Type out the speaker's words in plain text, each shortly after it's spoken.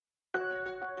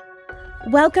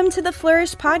Welcome to the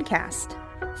Flourish Podcast.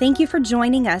 Thank you for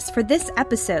joining us for this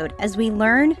episode as we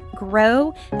learn,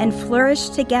 grow, and flourish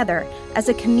together as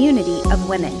a community of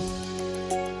women.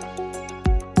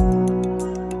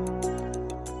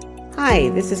 Hi,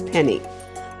 this is Penny.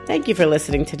 Thank you for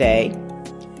listening today.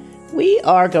 We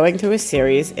are going through a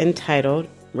series entitled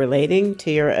Relating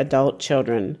to Your Adult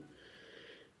Children.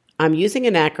 I'm using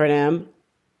an acronym,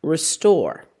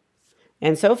 RESTORE.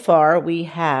 And so far we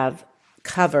have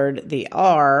covered the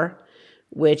R,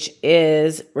 which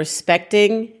is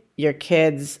respecting your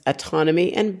kids'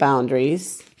 autonomy and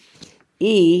boundaries.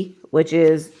 E, which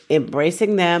is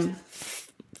embracing them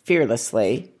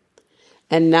fearlessly.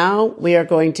 And now we are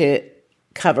going to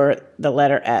cover the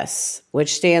letter S,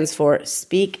 which stands for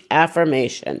speak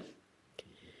affirmation.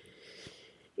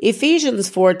 Ephesians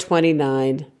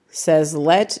 4:29 says,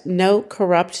 "Let no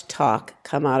corrupt talk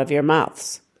come out of your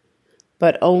mouths,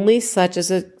 but only such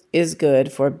as is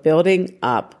good for building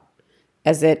up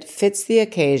as it fits the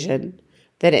occasion,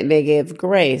 that it may give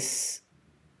grace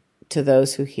to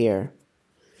those who hear."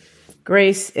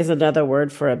 Grace is another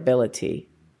word for ability.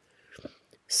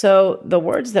 So the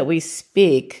words that we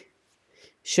speak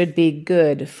should be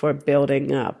good for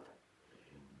building up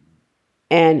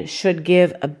and should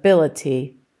give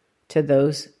ability to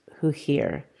those who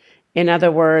hear. In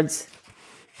other words,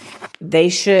 they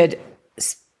should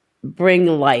bring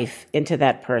life into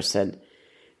that person.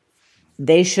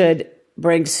 They should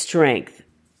bring strength.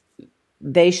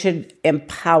 They should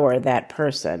empower that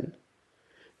person.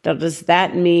 Now, does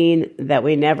that mean that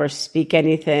we never speak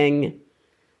anything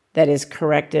that is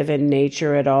corrective in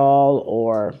nature at all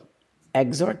or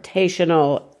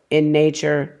exhortational in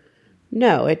nature?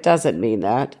 No, it doesn't mean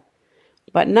that.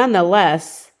 But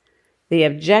nonetheless, the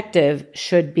objective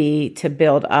should be to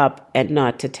build up and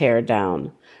not to tear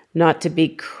down, not to be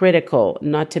critical,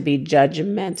 not to be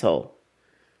judgmental,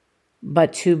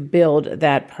 but to build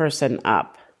that person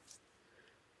up.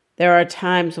 There are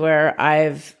times where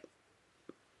I've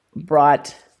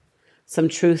brought some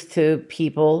truth to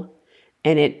people,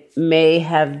 and it may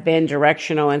have been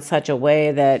directional in such a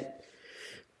way that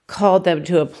called them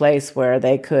to a place where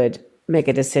they could make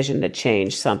a decision to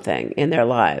change something in their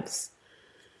lives.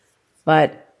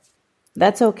 But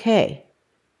that's okay.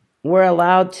 We're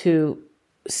allowed to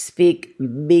speak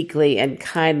meekly and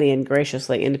kindly and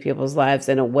graciously into people's lives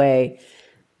in a way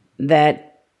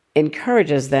that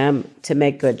encourages them to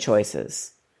make good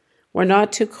choices. We're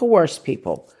not to coerce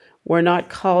people. We're not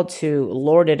called to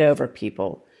lord it over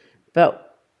people,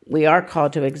 but we are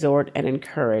called to exhort and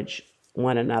encourage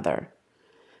one another.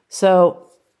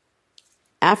 So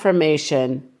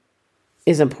affirmation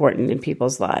is important in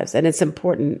people's lives, and it's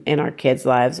important in our kids'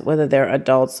 lives, whether they're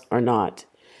adults or not.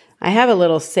 I have a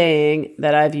little saying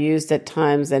that I've used at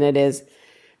times, and it is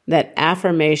that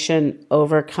affirmation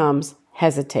overcomes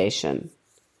hesitation.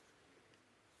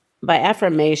 By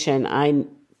affirmation, I'm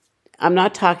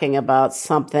not talking about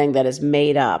something that is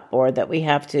made up or that we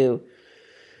have to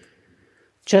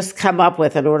just come up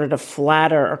with in order to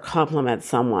flatter or compliment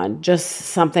someone, just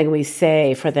something we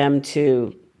say for them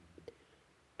to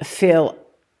feel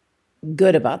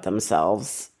good about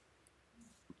themselves,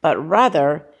 but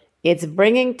rather it's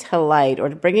bringing to light or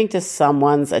bringing to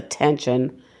someone's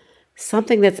attention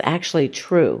something that's actually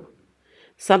true,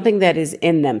 something that is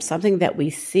in them, something that we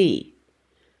see.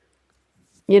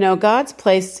 You know, God's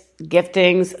placed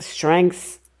giftings,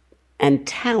 strengths, and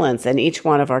talents in each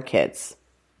one of our kids.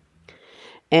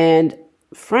 And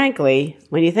frankly,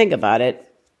 when you think about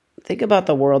it, think about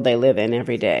the world they live in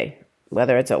every day,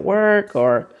 whether it's at work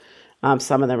or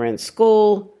some of them are in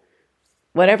school,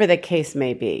 whatever the case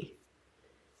may be.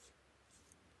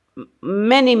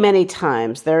 Many, many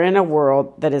times they're in a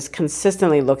world that is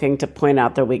consistently looking to point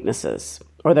out their weaknesses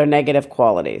or their negative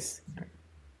qualities.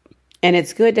 And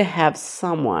it's good to have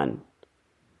someone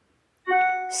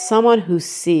who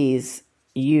sees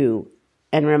you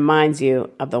and reminds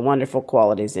you of the wonderful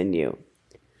qualities in you.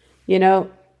 You know,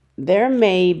 there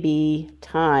may be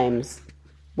times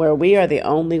where we are the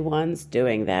only ones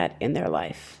doing that in their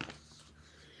life.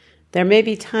 There may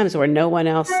be times where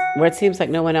it seems like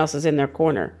no one else is in their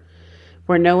corner,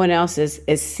 where no one else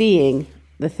is seeing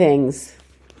the things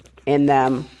in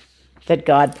them that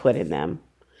God put in them,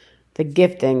 the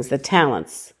giftings, the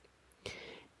talents.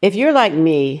 If you're like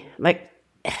me,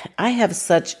 I have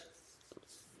such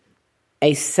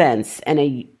a sense and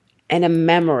a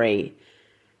memory,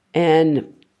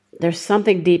 and there's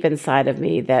something deep inside of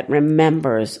me that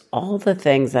remembers all the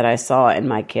things that I saw in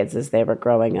my kids as they were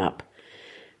growing up.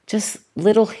 Just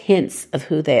little hints of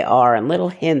who they are and little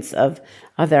hints of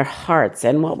their hearts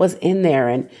and what was in there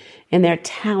and their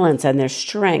talents and their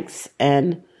strengths.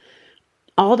 And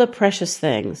all the precious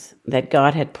things that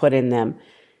God had put in them.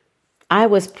 I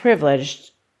was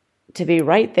privileged to be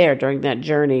right there during that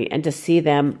journey and to see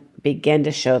them begin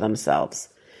to show themselves.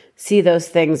 See those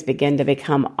things begin to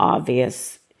become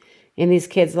obvious in these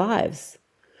kids' lives.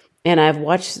 And I've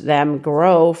watched them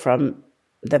grow from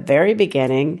the very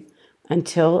beginning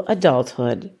until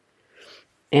adulthood.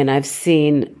 And I've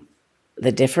seen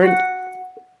the different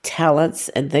talents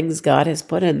and things God has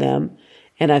put in them.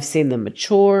 And I've seen them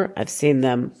mature. I've seen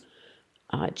them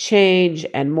change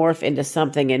and morph into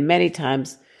something, and many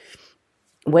times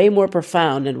way more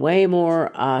profound and way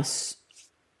more,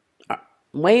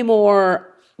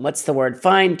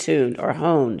 fine-tuned or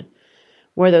honed,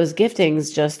 where those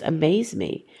giftings just amaze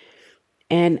me.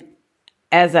 And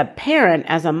as a parent,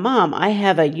 as a mom, I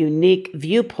have a unique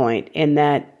viewpoint in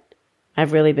that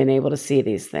I've really been able to see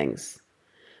these things.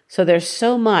 So there's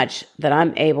so much that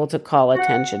I'm able to call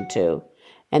attention to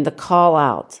and to call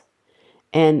out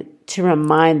and to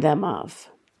remind them of.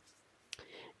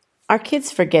 Our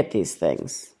kids forget these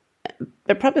things.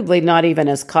 They're probably not even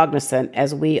as cognizant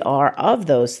as we are of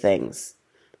those things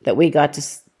that we got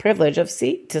the privilege of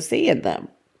to see in them.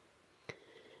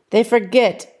 They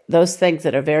forget those things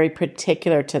that are very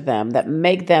particular to them, that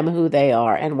make them who they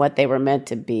are and what they were meant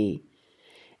to be.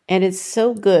 And it's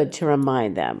so good to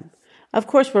remind them. Of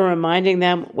course, we're reminding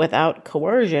them without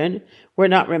coercion. We're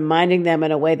not reminding them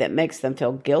in a way that makes them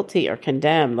feel guilty or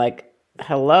condemned, like,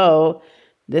 hello,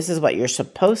 this is what you're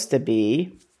supposed to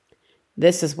be.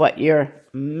 This is what you're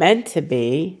meant to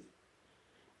be.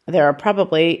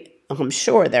 I'm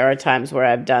sure there are times where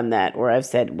I've done that, where I've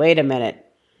said, wait a minute,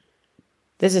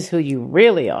 this is who you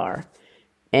really are.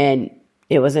 And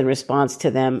it was in response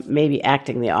to them maybe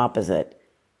acting the opposite.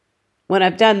 When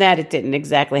I've done that, it didn't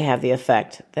exactly have the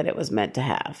effect that it was meant to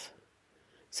have.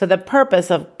 So the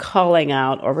purpose of calling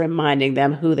out or reminding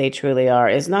them who they truly are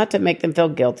is not to make them feel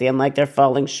guilty and like they're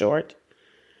falling short,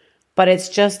 but it's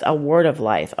just a word of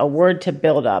life, a word to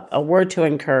build up, a word to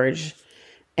encourage,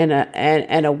 and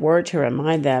a word to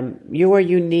remind them you are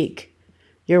unique,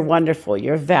 you're wonderful,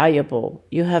 you're valuable,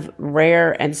 you have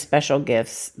rare and special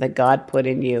gifts that God put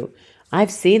in you.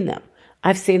 I've seen them.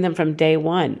 I've seen them from day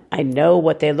one. I know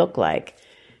what they look like,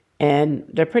 and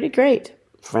they're pretty great,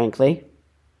 frankly.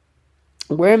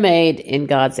 We're made in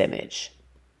God's image.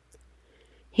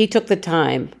 He took the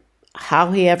time.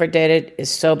 How he ever did it is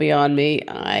so beyond me.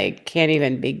 I can't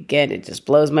even begin. It just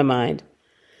blows my mind.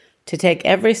 To take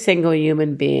every single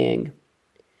human being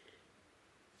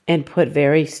and put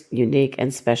very unique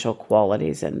and special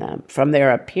qualities in them, from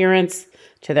their appearance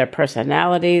to their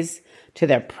personalities to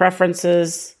their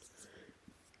preferences.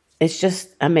 It's just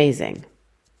amazing.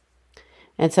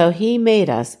 And so he made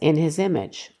us in his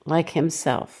image, like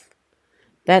himself.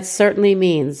 That certainly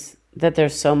means that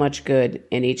there's so much good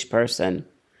in each person.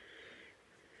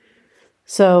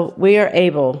 So we are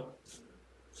able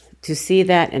to see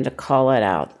that and to call it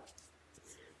out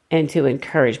and to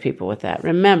encourage people with that.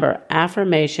 Remember,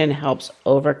 affirmation helps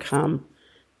overcome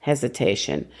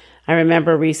hesitation. I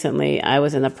remember recently I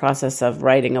was in the process of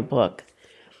writing a book,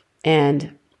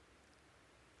 and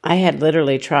I had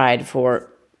literally tried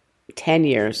for 10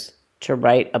 years to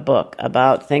write a book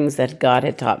about things that God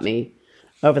had taught me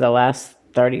over the last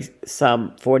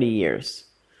 40 years.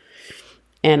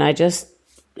 And I just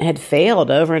had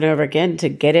failed over and over again to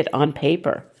get it on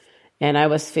paper. And I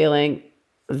was feeling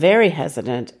very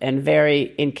hesitant and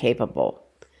very incapable.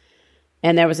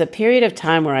 And there was a period of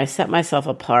time where I set myself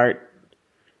apart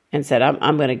and said,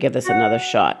 I'm going to give this another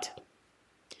shot.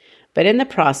 But in the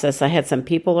process, I had some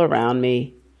people around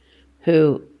me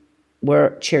who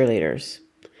were cheerleaders,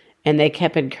 and they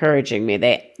kept encouraging me.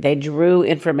 They drew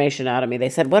information out of me. They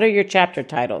said, what are your chapter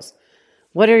titles?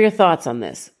 What are your thoughts on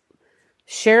this?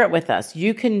 Share it with us.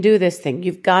 You can do this thing.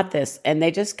 You've got this. And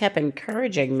they just kept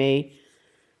encouraging me.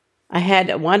 I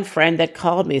had one friend that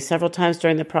called me several times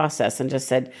during the process and just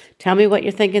said, tell me what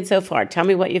you're thinking so far. Tell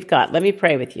me what you've got. Let me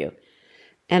pray with you.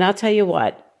 And I'll tell you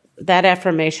what, that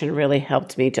affirmation really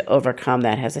helped me to overcome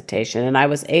that hesitation. And I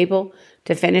was able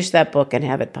to finish that book and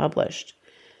have it published.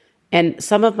 And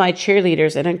some of my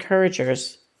cheerleaders and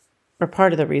encouragers were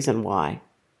part of the reason why.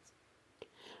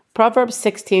 Proverbs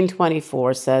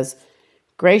 16:24 says,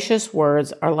 gracious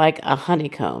words are like a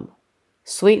honeycomb,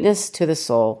 sweetness to the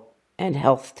soul and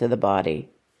health to the body.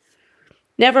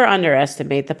 Never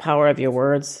underestimate the power of your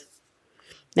words.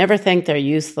 Never think they're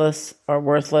useless or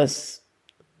worthless.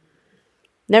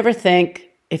 Never think,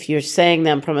 if you're saying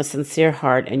them from a sincere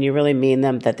heart and you really mean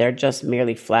them, that they're just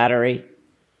merely flattery.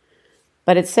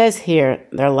 But it says here,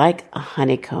 they're like a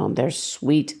honeycomb. They're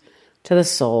sweet to the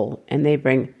soul, and they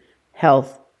bring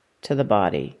health to the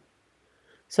body.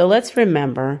 So let's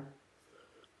remember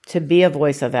to be a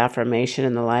voice of affirmation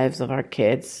in the lives of our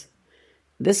kids.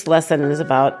 This lesson is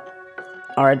about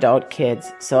our adult kids,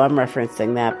 so I'm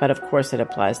referencing that, but of course it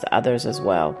applies to others as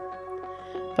well.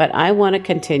 But I want to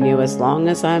continue as long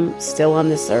as I'm still on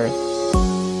this earth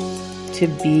to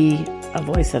be a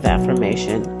voice of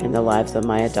affirmation in the lives of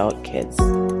my adult kids.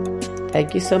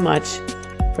 Thank you so much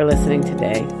for listening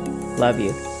today. Love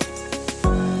you.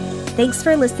 Thanks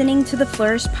for listening to the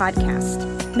Flourish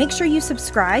podcast. Make sure you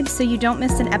subscribe so you don't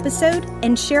miss an episode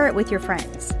and share it with your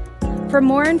friends. For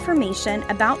more information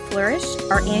about Flourish,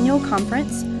 our annual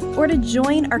conference, or to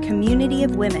join our community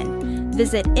of women,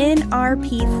 visit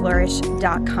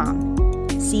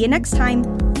nrpflourish.com. See you next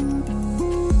time.